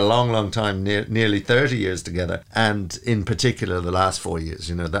through for a long, long time, nearly 30 years together. And in particular, the last 4 years,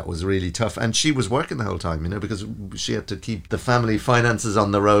 you know, that was really tough. And she was working the whole time, you know, because she had to keep the family finances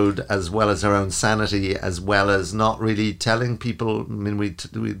on the road, as well as her own sanity, as well as not really telling people. I mean,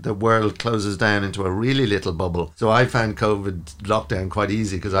 the world closes down into a really little bubble. So I found COVID lockdown quite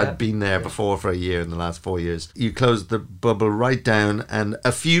easy because I'd been there before for a year in the last 4 years. You close the bubble right down, and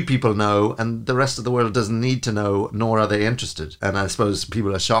a few people know, and the rest of the world doesn't need to know, nor are they interested. And I suppose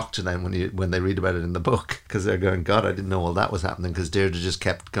people are shocked to them when they read about it in the book, because they're going, God, I didn't know all that was happening, because Deirdre just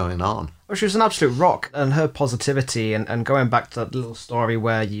kept going on. Well, she was an absolute rock, and her positivity, and going back to that little story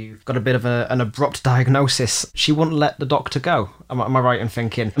where you've got a bit of an abrupt diagnosis, she wouldn't let the doctor go. Am I right in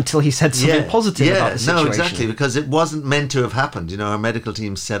thinking? Until he said something positive about the situation. No, exactly, because it wasn't meant to have happened. You know, our medical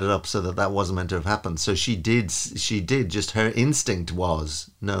team set it up so that wasn't meant to have happened. So she did. Just her instinct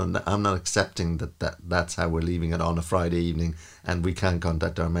was, no, I'm not accepting that's how we're leaving it on a Friday evening, and we can't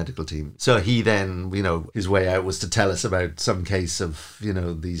contact our medical team. So he then, you know, his way out was to tell us about some case of, you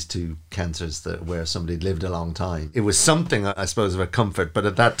know, these two cancers where somebody lived a long time. It was something, I suppose, of a comfort, but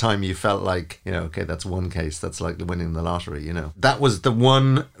at that time you felt like, you know, okay, that's one case, that's like winning the lottery, you know. That was the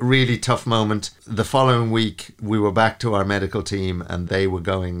one really tough moment. The following week we were back to our medical team, and they were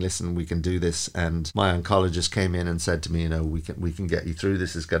going, listen, we can do this. And my oncologist came in and said to me, you know, we can get you through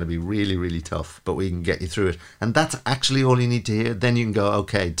this. It's going to be really, really tough, but we can get you through it. And that's actually all you need to hear. Then you can go,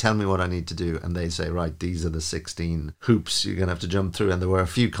 okay, tell me what I need to do. And they say, right, these are the 16 hoops you're going to have to jump through. And there were a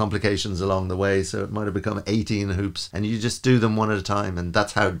few complications along the way, so it might have become 18 hoops, and you just do them one at a time. And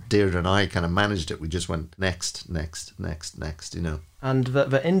that's how Deirdre and I kind of managed it. We just went next, you know. And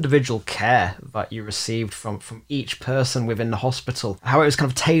the individual care that you received from each person within the hospital, how it was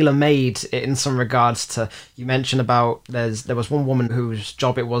kind of tailor-made in some regards to, you mentioned about there was one woman whose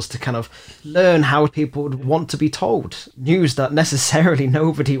job it was to kind of learn how people would want to be told news that necessarily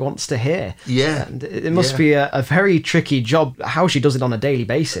nobody wants to hear. Yeah. And it must be a very tricky job, how she does it on a daily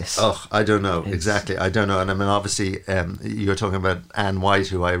basis. Oh, I don't know. Exactly. I don't know. And I mean, obviously, you're talking about Anne White,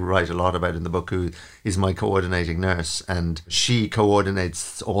 who I write a lot about in the book, who is my coordinating nurse, and she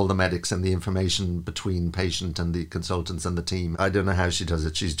coordinates all the medics and the information between patient and the consultants and the team. I don't know how she does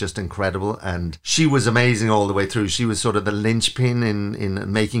it. She's just incredible, and she was amazing all the way through. She was sort of the linchpin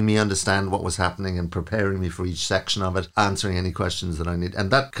in making me understand what was happening and preparing me for each section of it, answering any questions that I need. And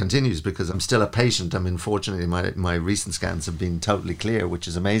that continues because I'm still a patient. I mean, fortunately, my recent scans have been totally clear, which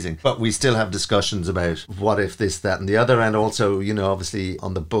is amazing. But we still have discussions about what if this, that, and the other. And also, you know, obviously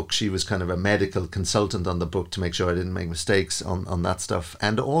on the book, she was kind of a medical consultant on the book to make sure I didn't make mistakes on that stuff.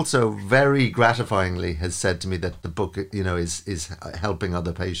 And also, very gratifyingly, has said to me that the book, you know, is helping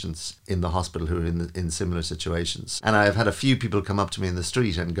other patients in the hospital who are in similar situations. And I've had a few people come up to me in the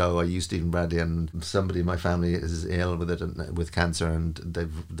street and go, "Are you Stephen Bradley?" And somebody in my family is ill with it, and with cancer, and the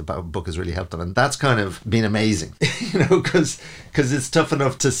book has really helped them. And that's kind of been amazing, you know, because it's tough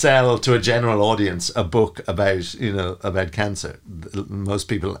enough to sell to a general audience a book about, you know, about cancer. Most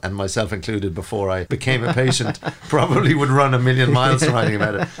people, and myself included, before I became a patient, probably would run a million miles writing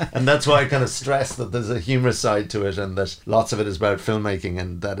about it. And that's why I kind of stress that there's a humorous side to it, and that lots of it is about filmmaking,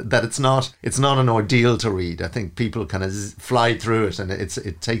 and that it's not an ordeal to read. I think people kind of fly through it, and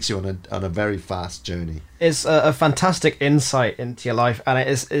it takes you on a very fast journey. It's a fantastic insight into your life, and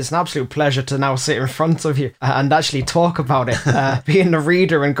it's an absolute pleasure to now sit in front of you and actually talk about it. Being a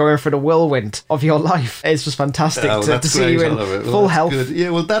reader and going through the whirlwind of your life, it's just fantastic to see you in full health. Good.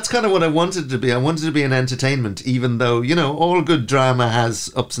 Yeah, well, that's kind of what I wanted to be. I wanted to be an entertainment, even though, you know, all good drama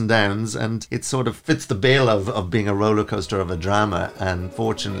has ups and downs, and it sort of fits the bill of being a roller coaster of a drama, and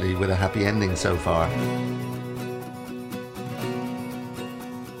fortunately with a happy ending so far.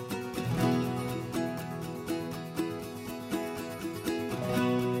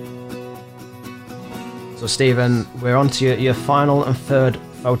 So Stephen, we're on to your final and third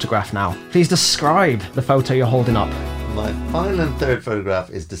photograph now. Please describe the photo you're holding up. My final and third photograph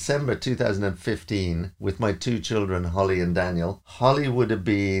is December 2015 with my two children, Holly and Daniel. Holly would have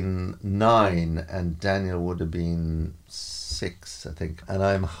been 9 and Daniel would have been 6, I think. And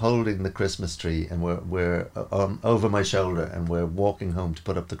I'm holding the Christmas tree, and we're over my shoulder, and we're walking home to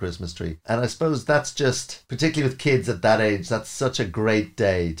put up the Christmas tree. And I suppose that's just, particularly with kids at that age, that's such a great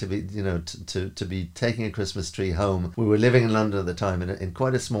day to be, to be taking a Christmas tree home. We were living in London at the time in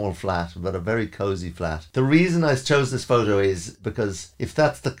quite a small flat, but a very cozy flat. The reason I chose this photo is because if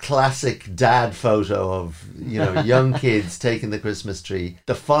that's the classic dad photo of, young kids taking the Christmas tree,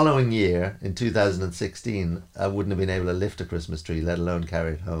 the following year in 2016, I wouldn't have been able to lift a Christmas tree, let alone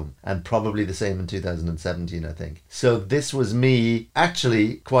carry it home. And probably the same in 2017, I think. So this was me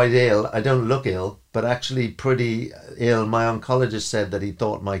actually quite ill. I don't look ill, but actually pretty ill. My oncologist said that he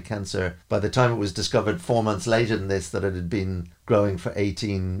thought my cancer, by the time it was discovered 4 months later than this, that it had been growing for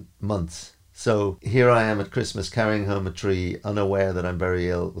 18 months. So here I am at Christmas carrying home a tree, unaware that I'm very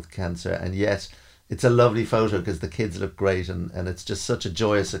ill with cancer, and yet it's a lovely photo because the kids look great, and it's just such a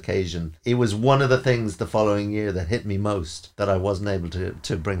joyous occasion. It was one of the things the following year that hit me most, that I wasn't able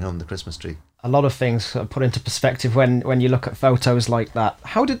to bring home the Christmas tree. A lot of things are put into perspective when you look at photos like that.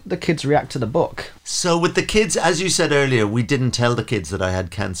 How did the kids react to the book? So with the kids, as you said earlier, we didn't tell the kids that I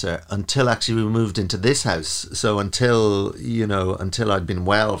had cancer until actually we moved into this house. So until I'd been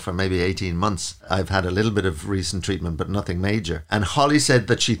well for maybe 18 months, I've had a little bit of recent treatment, but nothing major. And Holly said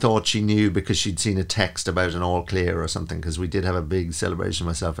that she thought she knew because she'd seen a text about an all clear or something, because we did have a big celebration,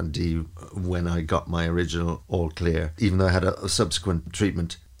 myself and Dee, when I got my original all clear, even though I had a subsequent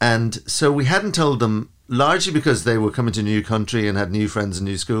treatment. And so we hadn't told them, largely because they were coming to a new country and had new friends and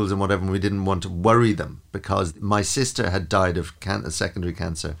new schools and whatever, and we didn't want to worry them, because my sister had died of secondary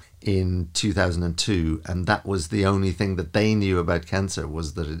cancer in 2002, and that was the only thing that they knew about cancer,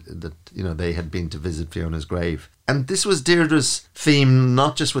 was that they had been to visit Fiona's grave. And this was Deirdre's theme,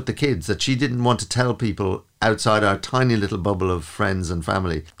 not just with the kids, that she didn't want to tell people outside our tiny little bubble of friends and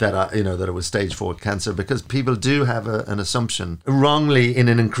family that that it was stage 4 cancer, because people do have an assumption, wrongly in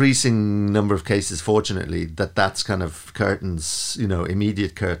an increasing number of cases, fortunately, that's kind of curtains,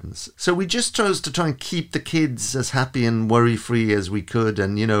 immediate curtains. So we just chose to try and keep the kids as happy and worry free as we could.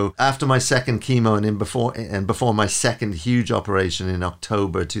 And after my second chemo and before my second huge operation in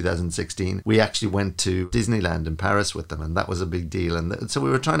October 2016, we actually went to Disneyland in Paris with them, and that was a big deal. And so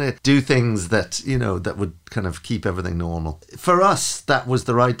we were trying to do things that that would kind of keep everything normal. For us, that was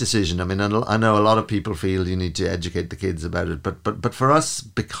the right decision. I mean, I know a lot of people feel you need to educate the kids about it, but for us,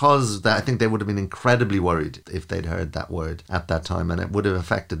 because I think they would have been incredibly worried if they'd heard that word at that time, and it would have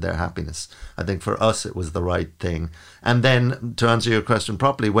affected their happiness. I think for us, it was the right thing. And then, to answer your question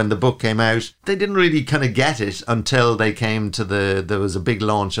properly, when the book came out, they didn't really kind of get it until they came to there was a big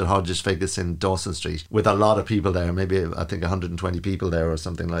launch at Hodges Figgis in Dawson Street with a lot of people there, maybe I think 120 people there or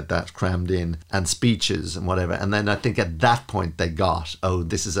something like that, crammed in, and speeches and whatever. And then I think at that point they got, oh,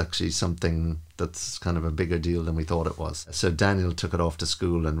 this is actually something that's kind of a bigger deal than we thought it was. So Daniel took it off to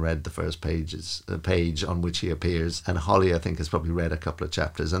school and read the first page on which he appears, and Holly, I think, has probably read a couple of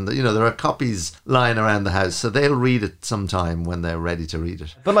chapters, and there are copies lying around the house, so they'll read it sometime when they're ready to read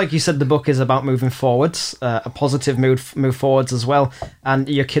it. But like you said, the book is about moving forwards, a positive move forwards as well, and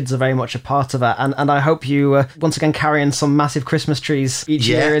your kids are very much a part of that, and I hope you once again carrying some massive Christmas trees each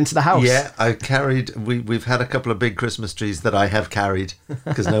year into the house. Yeah, we've had a couple of big Christmas trees that I have carried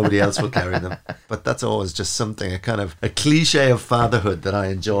because nobody else will carry them. But that's always just something, a cliche of fatherhood that I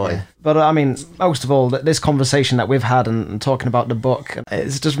enjoy. Yeah. But I mean, most of all, this conversation that we've had and talking about the book,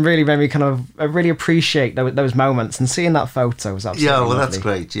 it's just really made me I really appreciate those moments, and seeing that photo was absolutely lovely. That's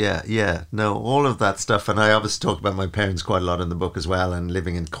great. Yeah. No, all of that stuff. And I obviously talk about my parents quite a lot in the book as well, and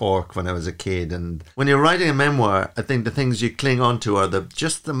living in Cork when I was a kid. And when you're writing a memoir, I think the things you cling on to are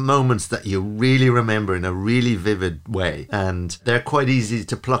just the moments that you really remember in a really vivid way. And they're quite easy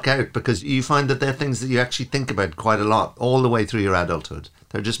to pluck out, because you find that they're things that you actually think about quite a lot all the way through your adulthood.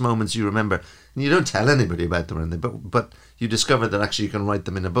 They're just moments you remember, and you don't tell anybody about them or anything, but you discover that actually you can write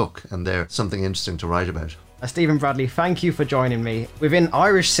them in a book, and they're something interesting to write about. Stephen Bradley, thank you for joining me. Within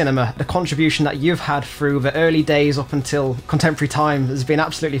Irish cinema, the contribution that you've had through the early days up until contemporary time has been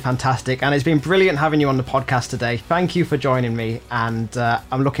absolutely fantastic, and it's been brilliant having you on the podcast today. Thank you for joining me, and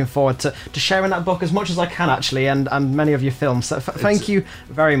I'm looking forward to sharing that book as much as I can, actually, and many of your films. So thank you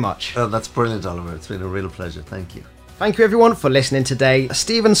very much. Oh, that's brilliant, Oliver. It's been a real pleasure. Thank you. Thank you, everyone, for listening today.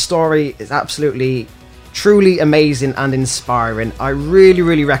 Stephen's story is absolutely truly amazing and inspiring. I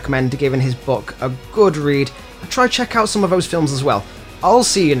really recommend giving his book a good read, and try check out some of those films as well. I'll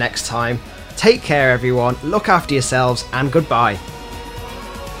see you next time. Take care, everyone. Look after yourselves, and goodbye.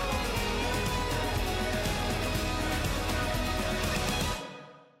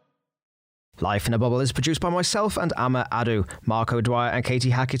 Life in a Bubble is produced by myself and Amma Adu. Mark O'Dwyer and Katie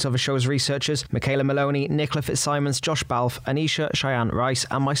Hackett are the show's researchers. Michaela Maloney, Nicola Fitzsimons, Josh Balfe, Anisha Cheyenne Rice,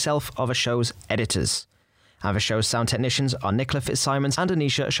 and myself are the show's editors. And the show's sound technicians are Nicola Fitzsimons and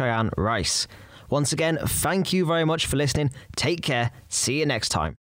Anisha Cheyenne Rice. Once again, thank you very much for listening. Take care. See you next time.